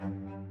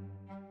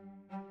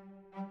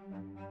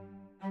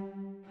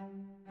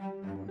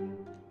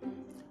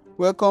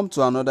Welcome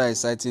to another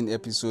exciting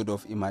episode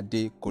of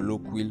Imade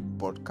Colloquial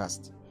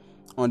Podcast.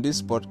 On this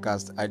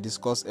podcast, I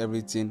discuss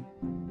everything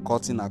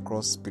cutting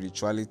across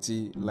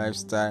spirituality,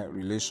 lifestyle,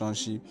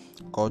 relationship,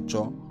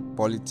 culture,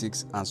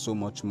 politics, and so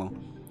much more.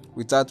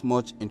 Without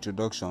much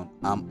introduction,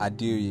 I'm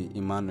Adeoye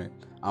Emmanuel.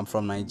 I'm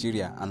from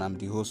Nigeria and I'm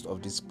the host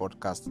of this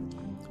podcast.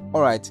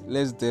 Alright,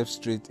 let's delve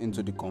straight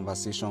into the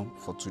conversation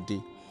for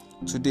today.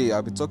 Today,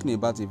 I'll be talking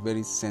about a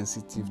very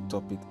sensitive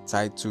topic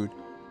titled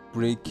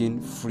Breaking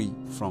Free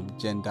from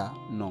Gender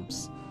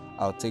Norms.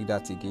 I'll take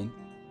that again.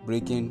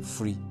 Breaking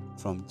free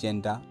from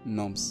gender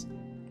norms.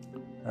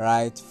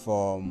 Right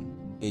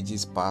from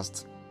ages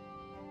past,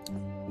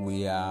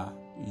 we are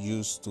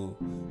used to,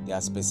 there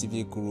are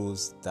specific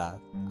rules that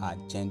are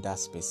gender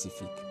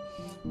specific,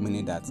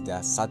 meaning that there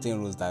are certain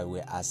rules that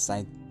were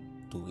assigned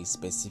to a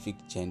specific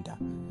gender.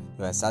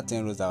 There are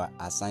certain rules that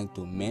were assigned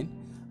to men,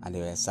 and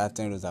there are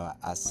certain rules that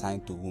were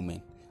assigned to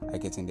women.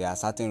 There are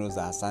certain rules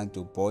that are assigned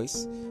to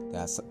boys,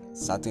 there are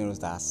certain rules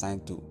that are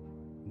assigned to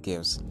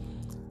girls.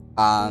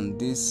 And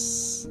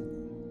these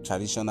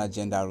traditional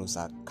gender rules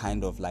are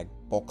kind of like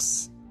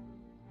box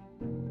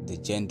the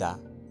gender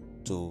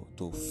to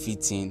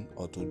fit in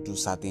or to do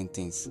certain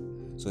things.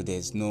 So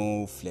there's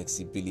no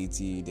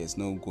flexibility, there's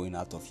no going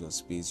out of your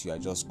space. You are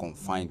just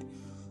confined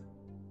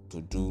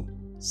to do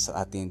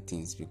certain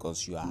things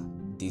because you are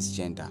this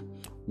gender.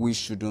 We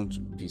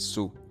shouldn't be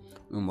so.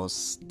 We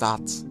must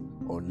start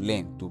or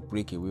learn to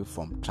break away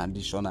from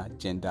traditional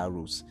gender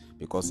roles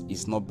because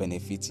it's not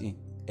benefiting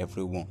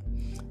everyone.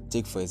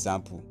 Take for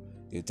example,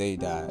 they tell you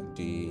that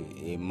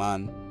a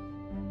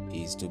man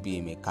is to be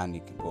a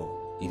mechanic, but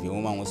if a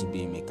woman wants to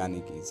be a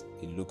mechanic, it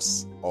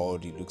looks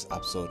odd, it looks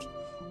absurd.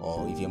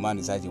 Or if a man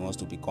decides he wants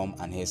to become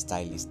an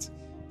hairstylist,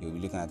 you'll be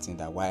looking at him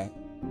that why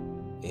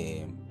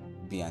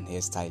be an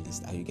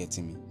hairstylist? Are you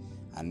getting me?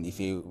 And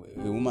if a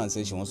woman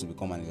says she wants to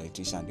become an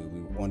electrician, they'll be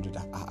wondering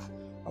that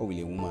how will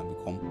a woman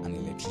become an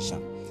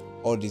electrician?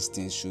 All these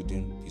things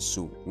shouldn't be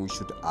so. We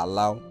should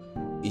allow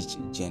each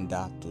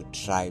gender to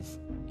thrive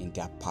in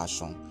their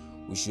passion.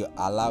 We should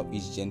allow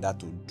each gender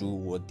to do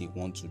what they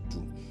want to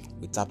do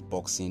without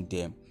boxing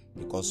them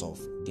because of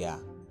their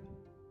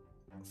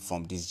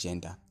from this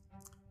gender.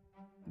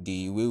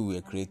 The way we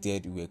were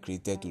created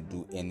to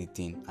do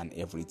anything and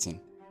everything.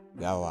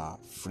 We have our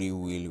free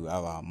will, we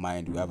have our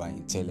mind, we have our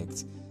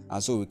intellect.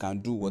 And so we can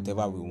do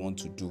whatever we want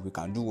to do. We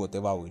can do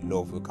whatever we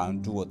love. We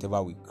can do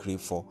whatever we crave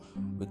for.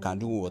 We can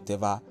do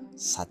whatever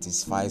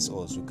satisfies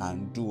us. We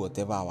can do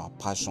whatever our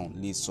passion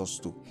leads us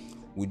to.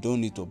 We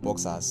don't need to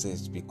box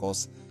ourselves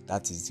because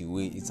that is the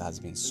way it has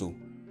been so.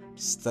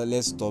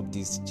 Let's stop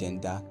these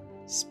gender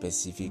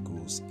specific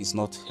rules. It's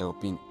not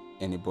helping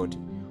anybody.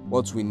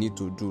 What we need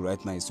to do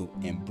right now is to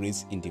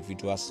embrace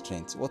individual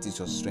strength. What is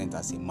your strength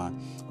as a man?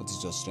 What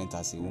is your strength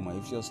as a woman?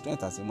 If your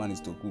strength as a man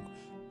is to cook,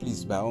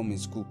 please by all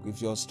means cook.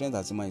 If your strength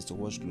as a man is to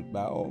wash clothes,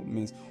 by all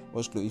means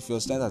wash clothes. If your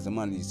strength as a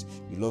man is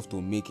you love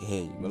to make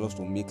hair, you love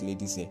to make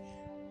ladies' hair,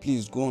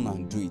 please go on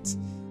and do it.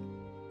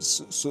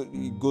 So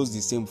it goes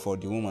the same for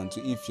the woman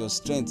too. If your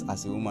strength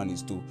as a woman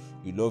is to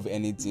you love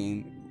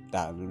anything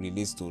that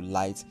relates to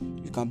light,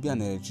 you can be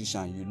an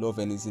electrician. You love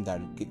anything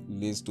that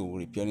relates to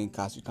repairing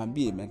cars, you can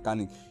be a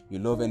mechanic. You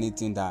love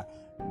anything that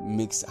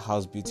makes a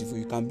house beautiful,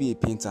 you can be a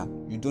painter.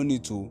 You don't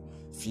need to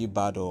feel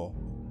bad or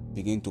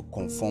begin to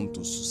conform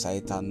to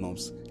societal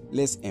norms.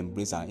 Let's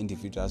embrace our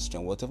individual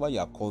strength. Whatever you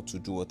are called to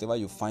do, whatever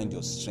you find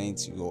your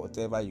strength,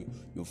 whatever you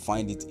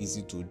find it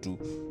easy to do,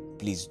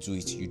 please do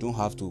it. You don't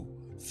have to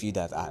feel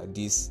that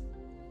these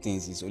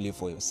things is only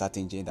for a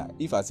certain gender.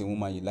 If as a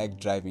woman you like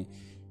driving,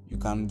 you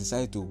can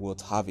decide to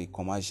have a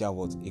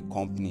commercial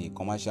a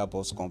commercial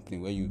bus company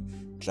where you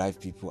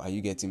drive people. Are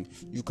you getting me?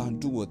 You can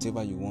do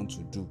whatever you want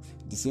to do.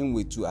 The same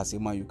way too, as a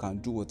man, you can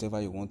do whatever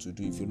you want to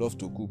do. If you love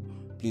to cook,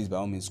 please by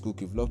all means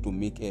cook. If you love to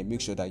make hair,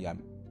 make sure that you are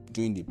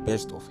doing the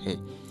best of hair.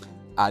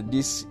 At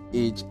this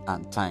age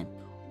and time,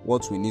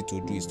 what we need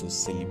to do is to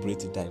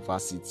celebrate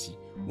diversity.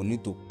 We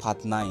need to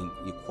partner in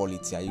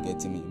equality. Are you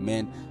getting me?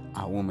 Men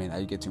and women,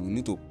 are you getting me? We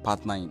need to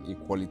partner in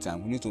equality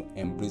and we need to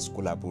embrace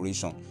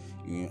collaboration.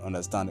 You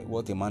understand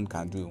what a man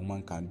can do, a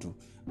woman can do.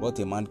 What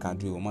a man can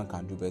do, a woman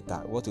can do better.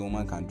 What a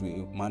woman can do,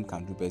 a man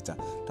can do better.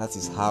 That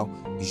is how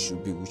it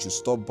should be. We should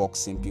stop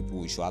boxing people.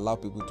 We should allow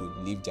people to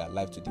live their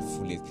life to the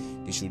fullest.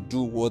 They should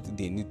do what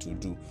they need to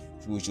do.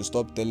 We should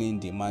stop telling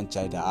the man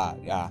child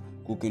that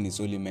cooking is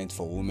only meant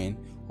for women,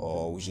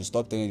 or we should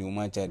stop telling the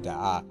woman child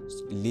that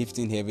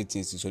lifting heavy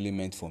things is only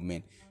meant for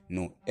men.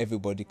 No,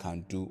 everybody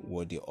can do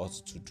what they ought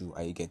to do.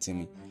 Are you getting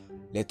me?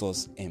 Let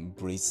us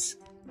embrace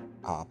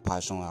our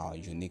passion, our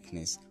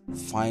uniqueness.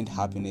 Find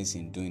happiness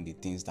in doing the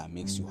things that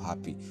makes you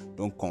happy.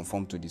 Don't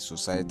conform to the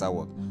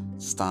societal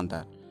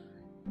standard.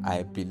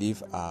 I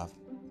believe I've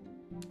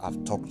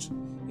talked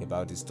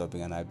about this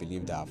topic, and I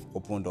believe that I've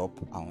opened up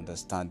our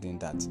understanding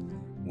that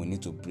we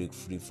need to break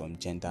free from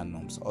gender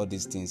norms. All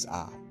these things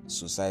are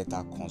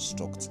societal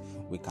constructs.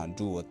 We can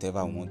do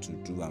whatever we want to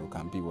do, and we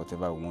can be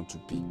whatever we want to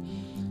be.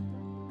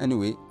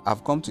 Anyway,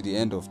 I've come to the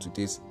end of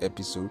today's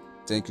episode.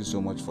 Thank you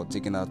so much for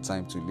taking out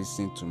time to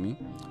listen to me.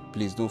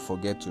 Please don't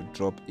forget to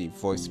drop a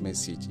voice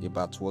message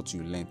about what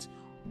you learned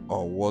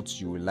or what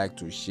you would like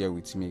to share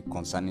with me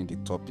concerning the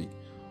topic.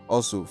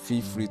 Also,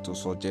 feel free to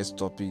suggest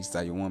topics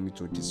that you want me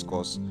to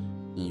discuss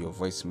in your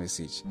voice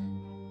message.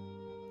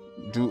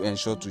 Do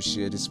ensure to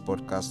share this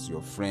podcast to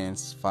your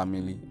friends,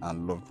 family,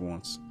 and loved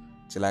ones.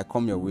 Till I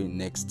come your way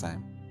next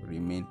time,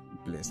 remain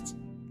blessed.